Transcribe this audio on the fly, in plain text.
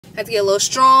I had to get a little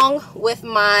strong with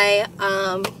my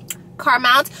car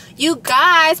mount. You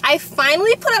guys, I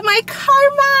finally put up my car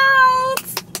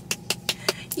mount.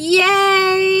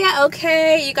 Yay.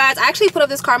 Okay, you guys, I actually put up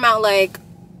this car mount like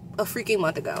a freaking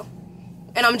month ago,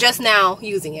 and I'm just now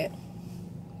using it.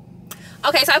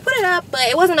 Okay, so I put it up, but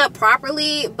it wasn't up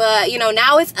properly, but you know,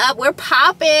 now it's up. We're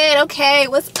popping. Okay,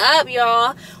 what's up,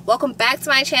 y'all? Welcome back to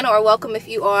my channel, or welcome if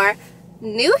you are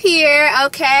new here.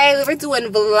 Okay, we're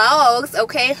doing vlogs.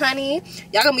 Okay, honey,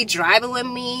 y'all gonna be driving with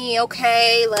me.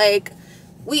 Okay, like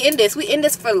we in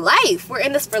this for life. We're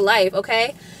in this for life.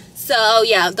 Okay, so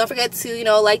yeah, don't forget to, you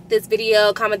know, like this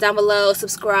video, comment down below,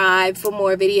 subscribe for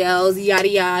more videos, yada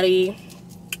yada yada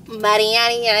yada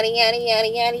yada yada yada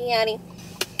yada yada.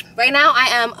 Right now I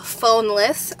am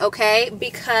phoneless, okay,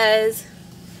 because,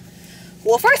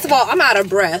 well, first of all, I'm out of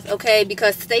breath, okay,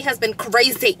 because today has been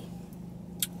crazy,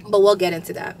 but we'll get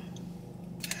into that.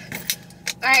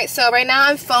 Alright, so right now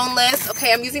I'm phoneless,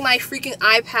 okay. I'm using my freaking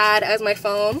iPad as my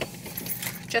phone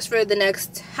just for the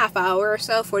next half hour or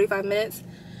so, 45 minutes,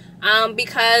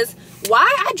 because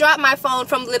why I dropped my phone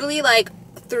from literally like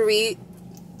three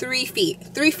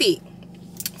feet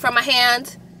from my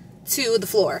hand to the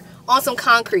floor on some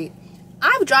concrete.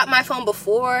 I've dropped my phone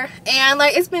before, and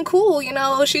like, it's been cool, you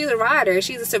know. She's a rider,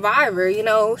 she's a survivor, you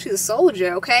know, she's a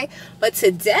soldier, okay. But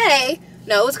today,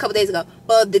 no, it was a couple days ago,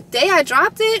 but the day I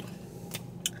dropped it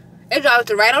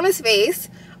dropped right on his face,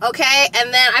 okay.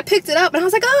 And then I picked it up and I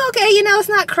was like, oh, okay, you know, it's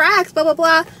not cracked, blah blah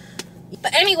blah.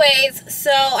 But anyways,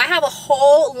 so I have a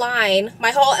whole line,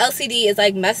 my whole LCD is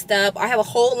like messed up. I have a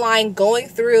whole line going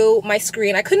through my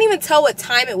screen. I couldn't even tell what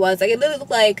time it was. Like, it literally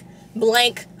looked like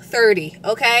blank 30,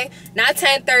 okay, not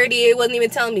 10:30. It wasn't even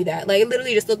telling me that. Like, it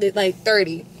literally just looked at like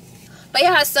 30. But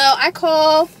yeah, so I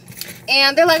call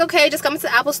and they're like, okay, just come to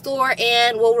the Apple store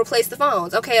and we'll replace the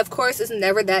phones. Okay, of course, it's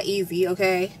never that easy,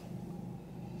 okay.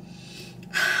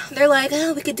 They're like,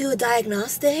 oh, we could do a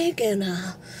diagnostic and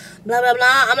blah blah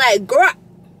blah. I'm like, girl,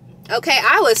 okay.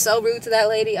 I was so rude to that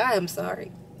lady. I am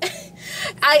sorry.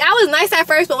 I was nice at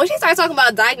first, but when she started talking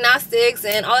about diagnostics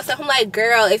and all that stuff, I'm like,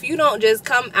 girl, if you don't just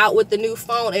come out with the new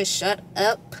phone and shut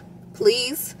up,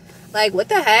 please. Like, what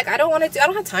the heck? I don't want to do, I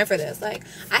don't have time for this. Like,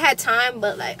 I had time,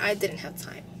 but like, I didn't have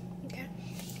time. Okay.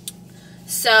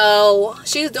 So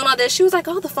she was doing all this. She was like,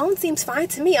 oh, the phone seems fine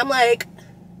to me. I'm like,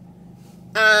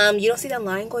 you don't see that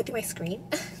line going through my screen?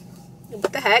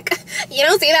 What the heck? You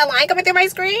don't see that line coming through my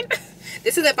screen?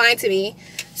 This isn't fine to me.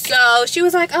 So she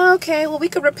was like, oh, okay, well, we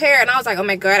could repair. And I was like, oh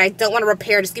my god, I don't want to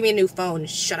repair. Just give me a new phone.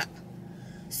 Shut up.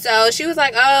 So she was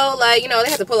like, oh, like, you know, they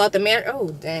had to pull out the oh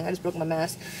dang, I just broke my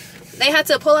mask. They had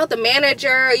to pull out the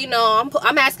manager. You know,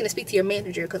 I'm asking to speak to your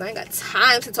manager because I ain't got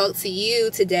time to talk to you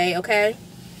today, okay?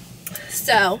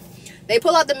 So they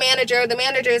pull out the manager. The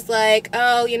manager's like,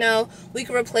 oh, you know, we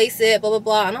can replace it, blah blah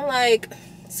blah. And I'm like,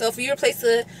 so if you replace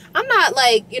it, I'm not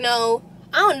like, you know,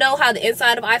 I don't know how the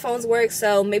inside of iPhones work,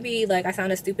 so maybe like I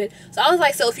sounded stupid. So I was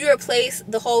like, so if you replace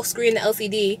the whole screen, the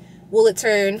LCD, will it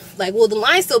turn, like, will the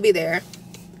line still be there?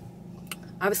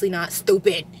 Obviously not,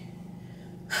 stupid.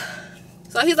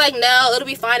 So he's like, no, it'll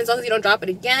be fine as long as you don't drop it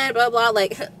again, blah blah,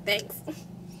 like, thanks.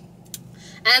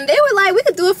 And they were like, we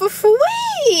could do it for free.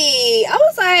 I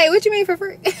was like, what you mean for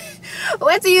free?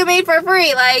 What do you mean for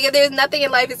free? Like, if there's nothing in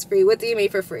life is free, what do you mean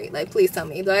for free? Like, please tell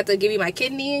me, do I have to give you my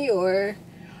kidney? Or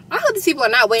I hope these people are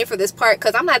not waiting for this part,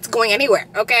 because I'm not going anywhere,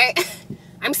 okay?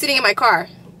 I'm sitting in my car,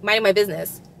 minding my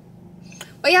business.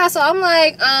 But yeah, so I'm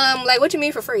like, what you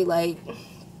mean for free? Like,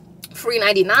 free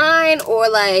 99 or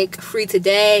like free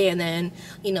today and then,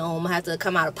 you know, I'm gonna have to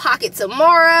come out of pocket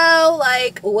tomorrow?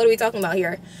 Like, what are we talking about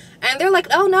here? And they're like,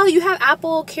 oh no, you have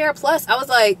Apple Care Plus. I was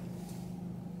like,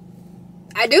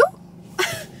 I do?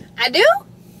 I do?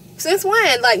 Since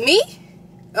when? Like, me?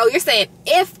 Oh, you're saying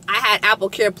if I had Apple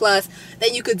Care Plus,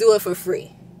 then you could do it for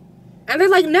free. And they're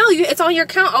like, no, it's on your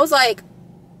account. I was like,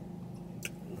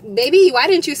 baby, why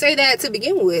didn't you say that to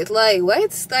begin with? Like,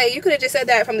 what? Like, you could have just said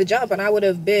that from the jump and I would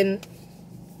have been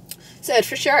said,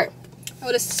 for sure. I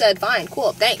would have said, fine,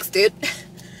 cool, thanks, dude.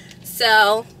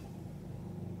 So,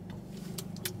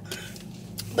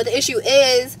 but the issue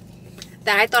is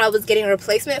that I thought I was getting a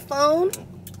replacement phone,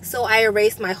 so I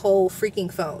erased my whole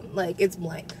freaking phone. Like, it's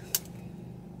blank.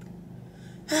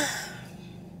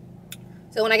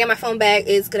 So when I get my phone back,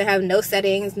 it's gonna have no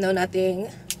settings, no nothing.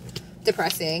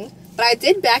 Depressing. But I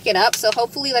did back it up, so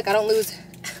hopefully, like, I don't lose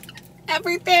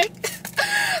everything.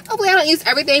 Hopefully I don't use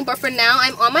everything, but for now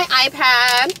I'm on my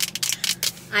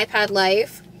iPad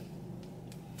life.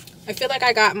 I feel like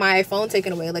I got my phone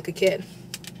taken away like a kid.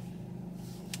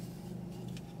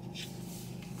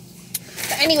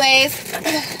 But anyways,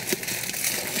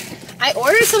 I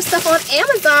ordered some stuff on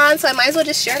Amazon, so I might as well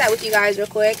just share that with you guys real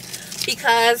quick,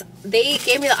 because they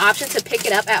gave me the option to pick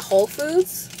it up at Whole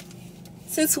Foods.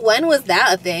 Since when was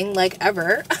that a thing? Like,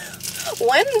 ever?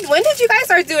 When did you guys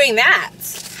start doing that?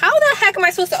 How the heck am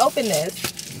I supposed to open this?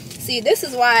 See, this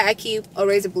is why I keep a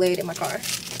razor blade in my car.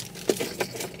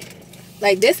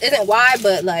 Like, this isn't why,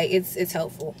 but like it's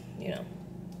helpful, you know.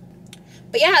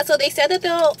 But yeah, so they said that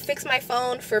they'll fix my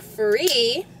phone for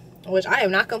free, which I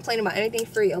am not complaining about anything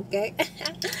free, okay?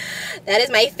 That is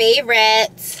my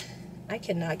favorite. I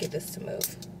cannot get this to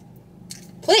move.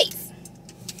 Please.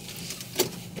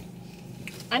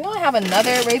 I know I have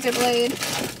another razor blade.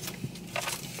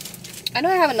 I know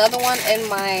I have another one in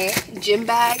my gym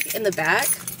bag in the back,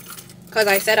 because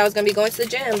I said I was going to be going to the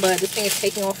gym, but this thing is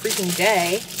taking all freaking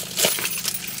day.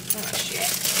 Oh, shit.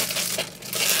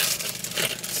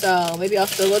 So, maybe I'll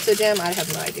still go to the gym. I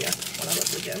have no idea when I go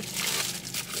to the gym.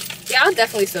 Yeah, I'll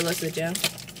definitely still go to the gym.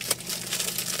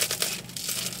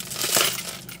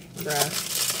 Bruh.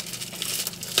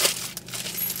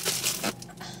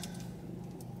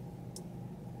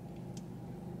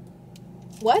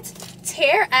 What?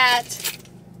 Tear at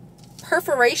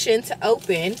perforation to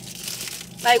open.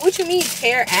 Like, what you mean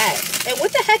tear at? And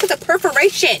what the heck is a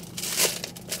perforation?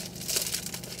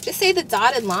 Just say the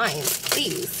dotted lines,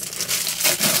 please.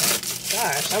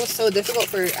 Gosh, that was so difficult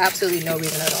for absolutely no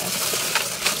reason at all.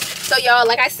 So y'all,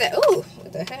 like I said, ooh,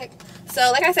 what the heck?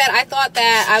 So like I said, I thought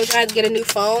that I was trying to get a new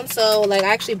phone. So like,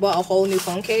 I actually bought a whole new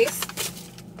phone case,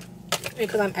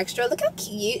 because I'm extra. Look how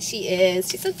cute she is.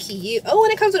 She's so cute. Oh,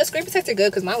 and it comes with a screen protector, good,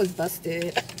 because mine was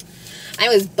busted. I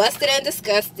was busted and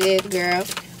disgusted, girl.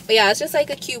 But yeah, it's just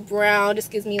like a cute brown. Just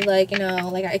gives me like, you know,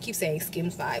 like I keep saying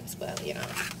Skims vibes, but you know,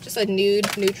 just a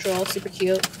nude, neutral, super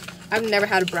cute. I've never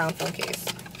had a brown phone case,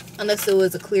 unless it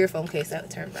was a clear phone case that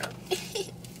would turn brown.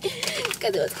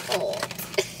 Because it was old.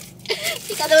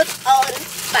 Because it was old as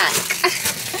fuck.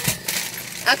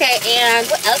 Okay, and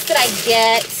what else did I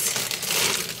get?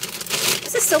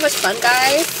 This is so much fun,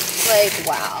 guys. Like,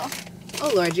 wow.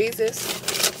 Oh, Lord Jesus.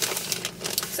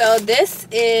 So this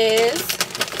is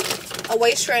a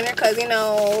waist trainer, because, you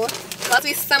know, it's about to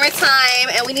be summertime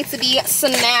and we need to be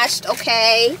snatched,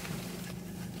 okay?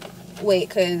 Wait,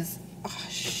 because, oh,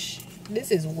 this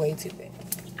is way too big.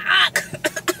 Ah.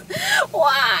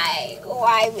 Why?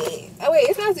 Why me? Oh, wait,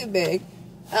 it's not too big.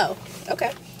 Oh,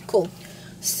 okay. Cool.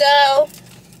 So,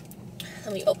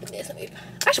 let me open this.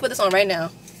 I should put this on right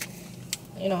now.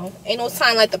 You know, ain't no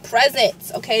time like the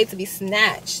present, okay, to be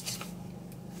snatched.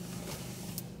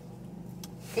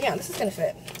 Yeah, this is gonna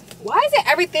fit. Why is it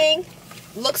everything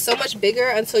looks so much bigger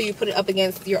until you put it up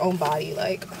against your own body?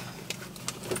 Like,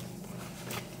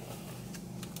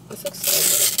 this looks so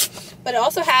good. But it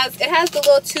also has the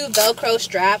little two Velcro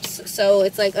straps, so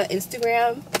it's like an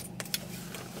Instagram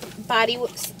body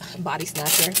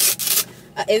snatcher,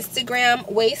 an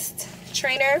Instagram waist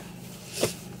trainer.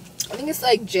 I think it's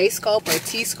like J Sculpt or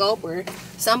T Sculpt or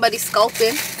somebody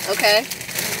sculpting, okay?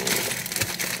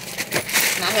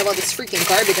 And I have all this freaking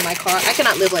garbage in my car. I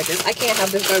cannot live like this. I can't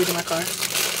have this garbage in my car.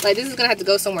 Like, this is gonna have to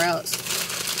go somewhere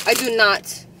else. I do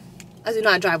not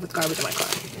drive with garbage in my car.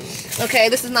 Okay,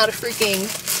 this is not a freaking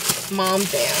mom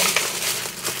van.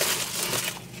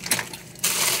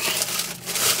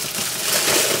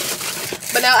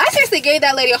 But no, I seriously gave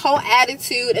that lady a whole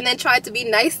attitude and then tried to be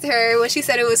nice to her when she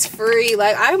said it was free.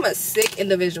 Like, I'm a sick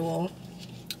individual.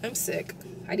 I'm sick.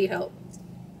 I need help.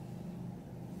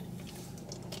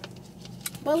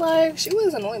 But like, she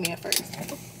was annoying me at first.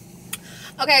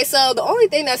 Okay, so the only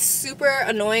thing that's super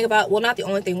annoying about, well, not the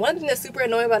only thing, one thing that's super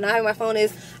annoying about not having my phone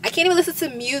is I can't even listen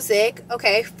to music,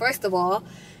 okay, first of all.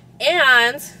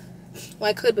 And, well,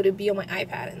 I could, but it'd be on my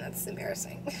iPad, and that's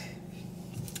embarrassing.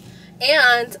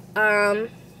 And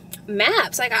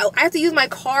maps, like I have to use my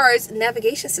car's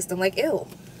navigation system. Like, ew,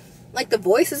 like the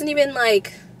voice isn't even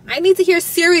like, I need to hear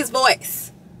Siri's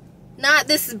voice, not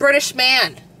this British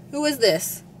man. Who is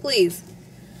this, please?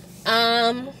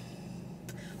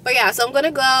 But yeah, so I'm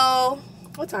gonna go,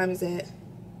 what time is it?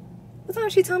 What time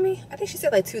did she tell me? I think she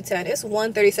said like 2:10. It's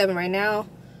 1:37 right now.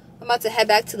 I'm about to head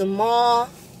back to the mall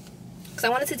because I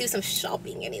wanted to do some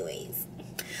shopping anyways.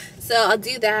 So I'll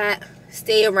do that,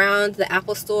 stay around the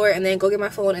Apple store, and then go get my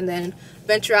phone, and then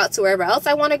venture out to wherever else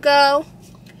I want to go.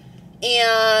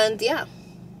 And yeah,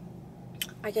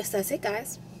 I guess that's it,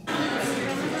 guys.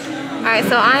 Alright,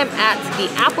 so I'm at the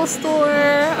Apple store,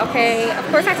 okay. Of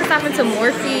course I have to stop into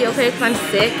Morphe, okay, because I'm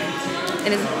sick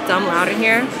and it's dumb loud in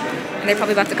here. And they're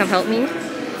probably about to come help me.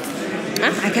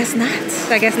 I guess not.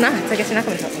 I guess not. I guess you're not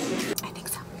going to help me. I think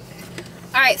so.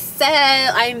 Alright, so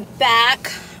I'm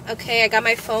back. Okay, I got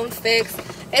my phone fixed.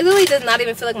 It literally does not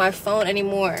even feel like my phone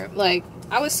anymore. Like,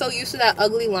 I was so used to that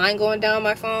ugly line going down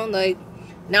my phone. Like,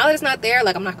 now that it's not there,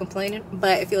 like, I'm not complaining,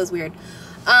 but it feels weird.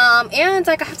 And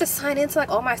like I have to sign into like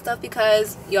all my stuff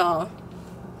because, y'all,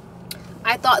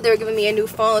 I thought they were giving me a new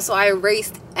phone, so I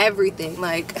erased everything.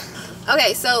 Like,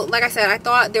 okay, so like I said, I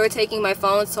thought they were taking my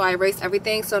phone, so I erased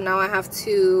everything. So now I have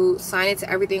to sign into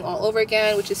everything all over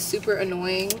again, which is super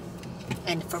annoying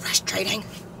and frustrating.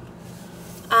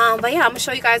 But yeah, I'm gonna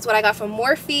show you guys what I got from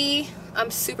Morphe.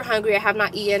 I'm super hungry. I have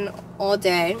not eaten all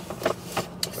day,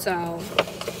 so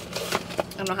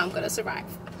I don't know how I'm gonna survive.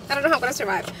 I don't know how I'm gonna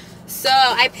survive. So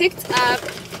I picked up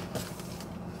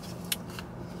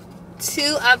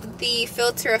 2 of the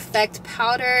Filter Effect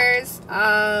powders.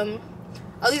 Oh,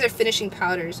 these are finishing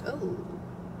powders. Oh,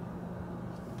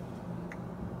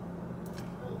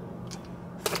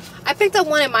 I picked up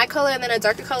one in my color and then a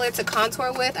darker color to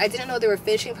contour with. I didn't know they were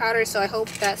finishing powders, so I hope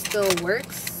that still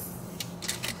works.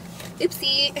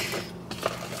 Oopsie.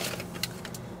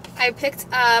 I picked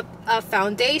up a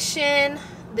foundation.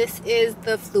 This is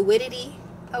the Fluidity,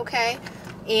 okay?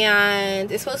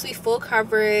 And it's supposed to be full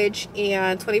coverage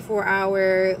and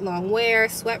 24-hour long wear,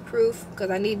 sweat proof,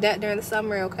 because I need that during the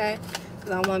summer, okay?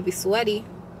 Because I don't want to be sweaty.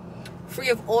 Free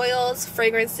of oils,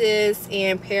 fragrances,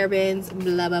 and parabens,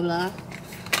 blah, blah, blah.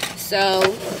 So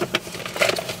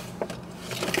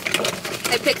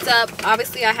I picked up,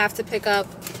 obviously I have to pick up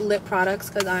lip products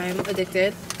because I'm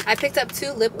addicted. I picked up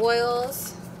 2 lip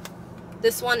oils.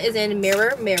 This one is in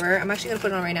Mirror Mirror. I'm actually going to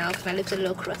put it on right now because my lips are a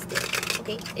little crusty.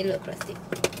 Okay, a little crusty.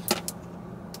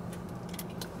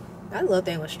 That little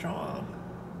thing was strong.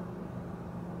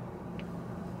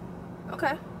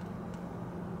 Okay.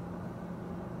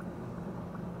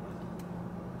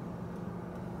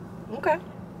 Okay.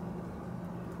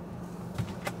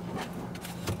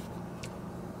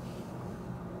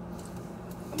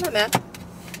 I'm not mad.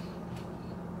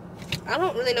 I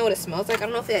don't really know what it smells like. I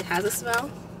don't know if it has a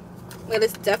smell. But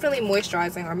it's definitely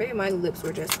moisturizing, or maybe my lips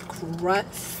were just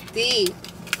crusty.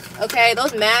 Okay,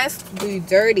 those masks be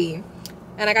dirty.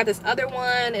 And I got this other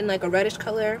one in like a reddish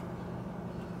color.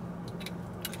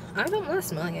 I'm not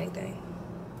smelling anything.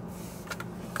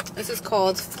 This is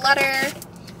called Flutter.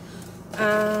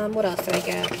 What else did I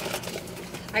get?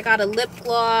 I got a lip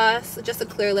gloss, just a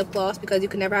clear lip gloss because you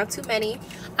can never have too many.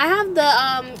 I have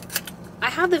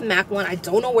the MAC one. I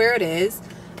don't know where it is.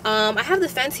 I have the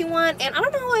Fenty one, and I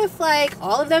don't know if like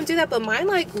all of them do that, but mine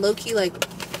like low-key like,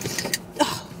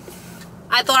 oh,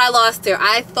 I thought I lost her.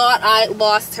 I thought I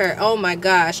lost her. Oh my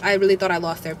gosh, I really thought I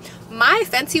lost her. My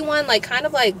Fenty one like kind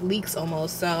of like leaks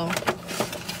almost, so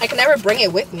I can never bring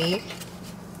it with me.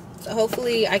 So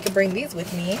hopefully I can bring these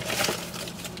with me.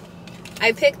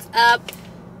 I picked up,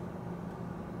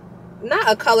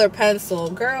 not a color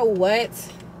pencil, girl, what?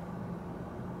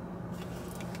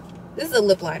 This is a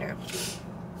lip liner.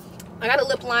 I got a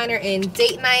lip liner in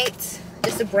Date Night.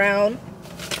 Just a brown,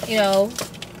 you know,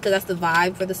 because that's the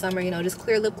vibe for the summer, you know, just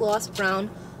clear lip gloss, brown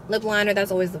lip liner,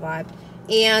 that's always the vibe.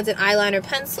 And an eyeliner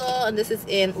pencil, and this is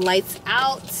in Lights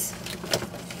Out.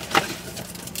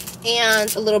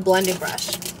 And a little blending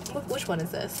brush. Which one is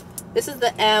this? This is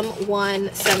the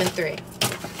M173.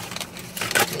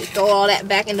 Throw all that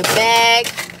back in the bag.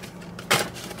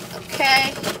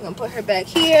 Okay, I'm gonna put her back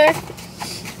here.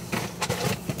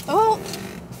 Oh,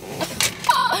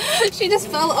 she just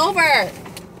fell over.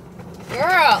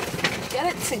 Girl,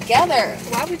 get it together.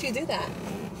 Why would you do that?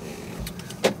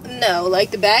 No,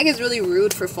 like the bag is really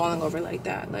rude for falling over like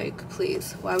that. Like,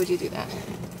 please, why would you do that?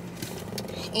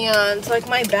 And like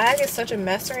my bag is such a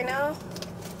mess right now.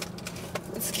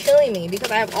 It's killing me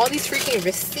because I have all these freaking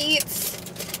receipts.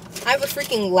 I have a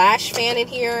freaking lash fan in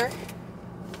here.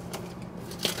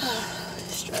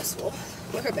 Stressful.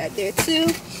 Put her back there too.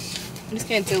 I just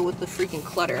can't deal with the freaking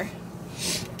clutter.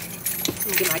 Let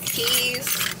me get my keys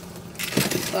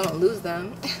so I don't lose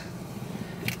them.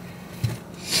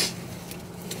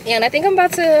 And I think I'm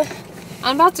about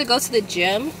to go to the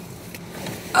gym.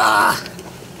 But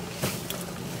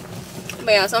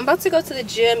yeah, so I'm about to go to the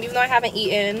gym even though I haven't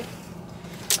eaten.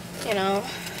 You know,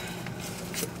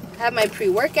 I have my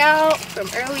pre-workout from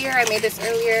earlier. I made this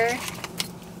earlier.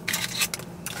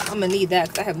 I'm gonna need that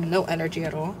because I have no energy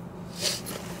at all.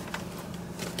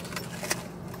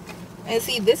 And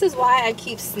see, this is why I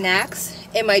keep snacks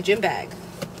in my gym bag.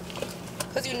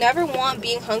 Because you never want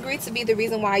being hungry to be the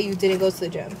reason why you didn't go to the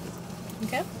gym.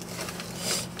 Okay?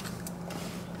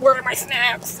 Where are my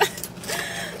snacks?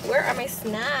 Where are my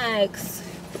snacks?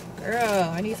 Girl,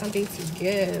 I need something to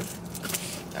give.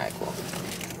 Alright, cool.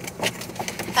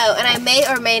 Oh, and I may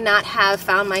or may not have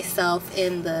found myself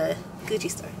in the Gucci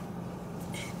store.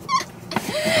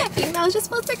 Even though I was just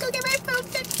supposed to go get my phone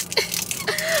fixed.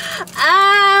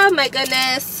 Ah, my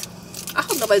goodness. I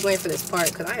hope nobody's waiting for this part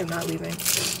because I am not leaving.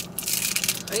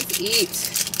 I need to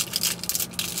eat.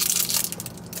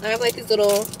 I have like these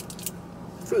little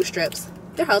fruit strips.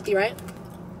 They're healthy, right?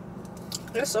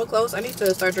 They're so close. I need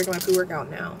to start drinking my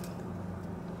pre-workout now.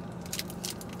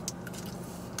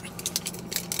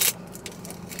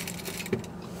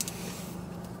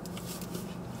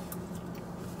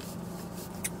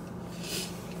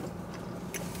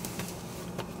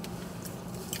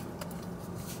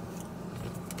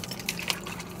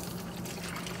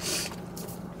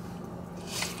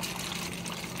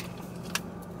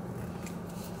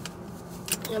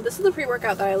 And this is the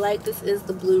pre-workout that I like. This is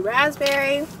the blue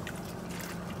raspberry.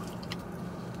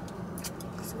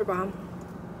 Super bomb.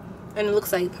 And it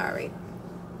looks like Powerade.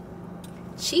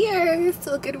 Cheers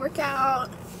to a good workout.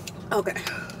 Okay.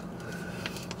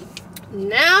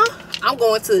 Now I'm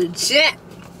going to the gym.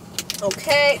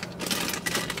 Okay.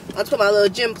 I'll put my little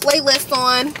gym playlist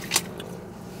on.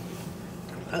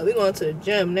 We're going to the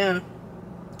gym now.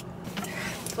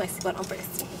 Put my seatbelt on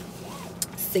first.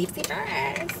 Safety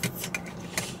first.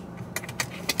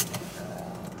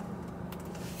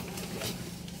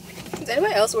 Does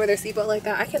anybody else wear their seatbelt like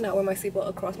that? I cannot wear my seatbelt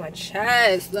across my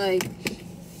chest. Like,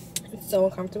 it's so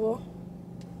uncomfortable.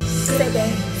 Say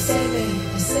babe,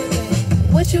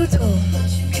 what you doing?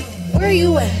 Where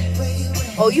you at?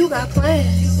 Oh, you got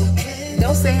plans.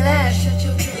 Don't say that.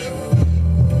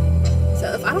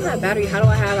 So if I don't have battery, how do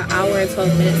I have an hour and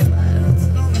 12 minutes left?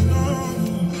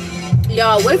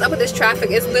 Y'all, what is up with this traffic?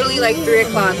 It's literally like 3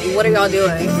 o'clock. What are y'all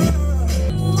doing?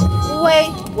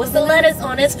 Wait, what's the letters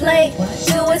on this plate?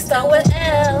 Do it start with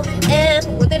L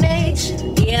and with an H?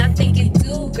 Yeah, I think you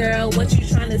do, girl. What you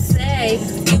trying to say?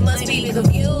 You must be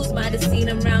confused. Might have seen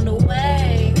him round the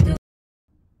way.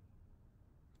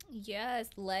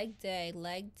 Yes, leg day,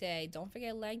 leg day. Don't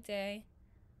forget leg day.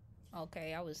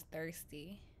 Okay, I was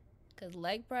thirsty. Because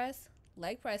leg press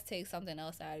takes something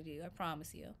else out of you. I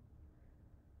promise you.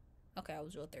 Okay, I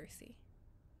was real thirsty.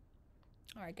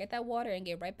 All right, get that water and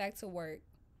get right back to work.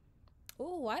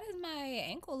 Ooh, why does my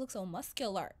ankle look so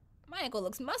muscular? My ankle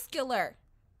looks muscular.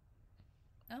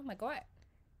 Oh my God.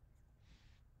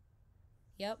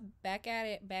 Yep, back at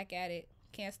it, back at it.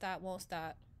 Can't stop, won't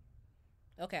stop.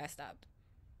 Okay, I stopped.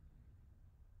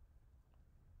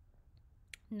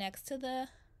 Next to the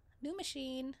new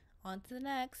machine. On to the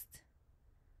next.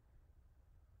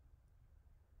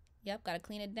 Yep, gotta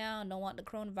clean it down. Don't want the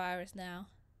coronavirus now.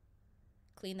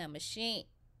 Clean that machine.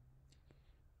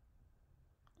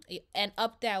 And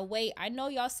up that weight. I know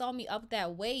y'all saw me up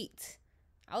that weight.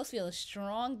 I was feeling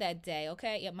strong that day,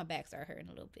 okay? Yeah, my back started hurting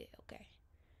a little bit, okay?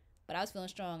 But I was feeling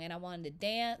strong and I wanted to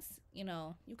dance. You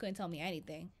know, you couldn't tell me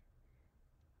anything.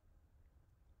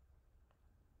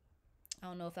 I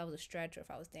don't know if that was a stretch or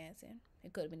if I was dancing.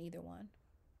 It could have been either one.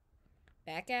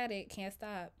 Back at it. Can't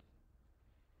stop.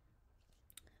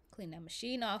 Clean that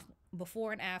machine off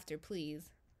before and after, please.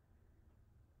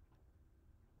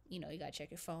 You know, you gotta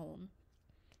check your phone.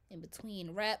 In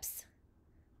between reps.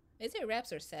 Is it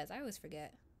reps or sets? I always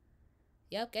forget.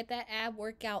 Yep, get that ab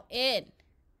workout in.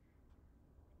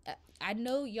 I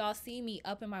know y'all see me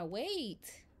up in my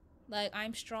weight. Like,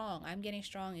 I'm strong. I'm getting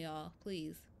strong, y'all.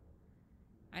 Please.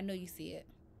 I know you see it.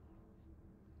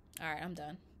 All right, I'm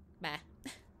done. Bye.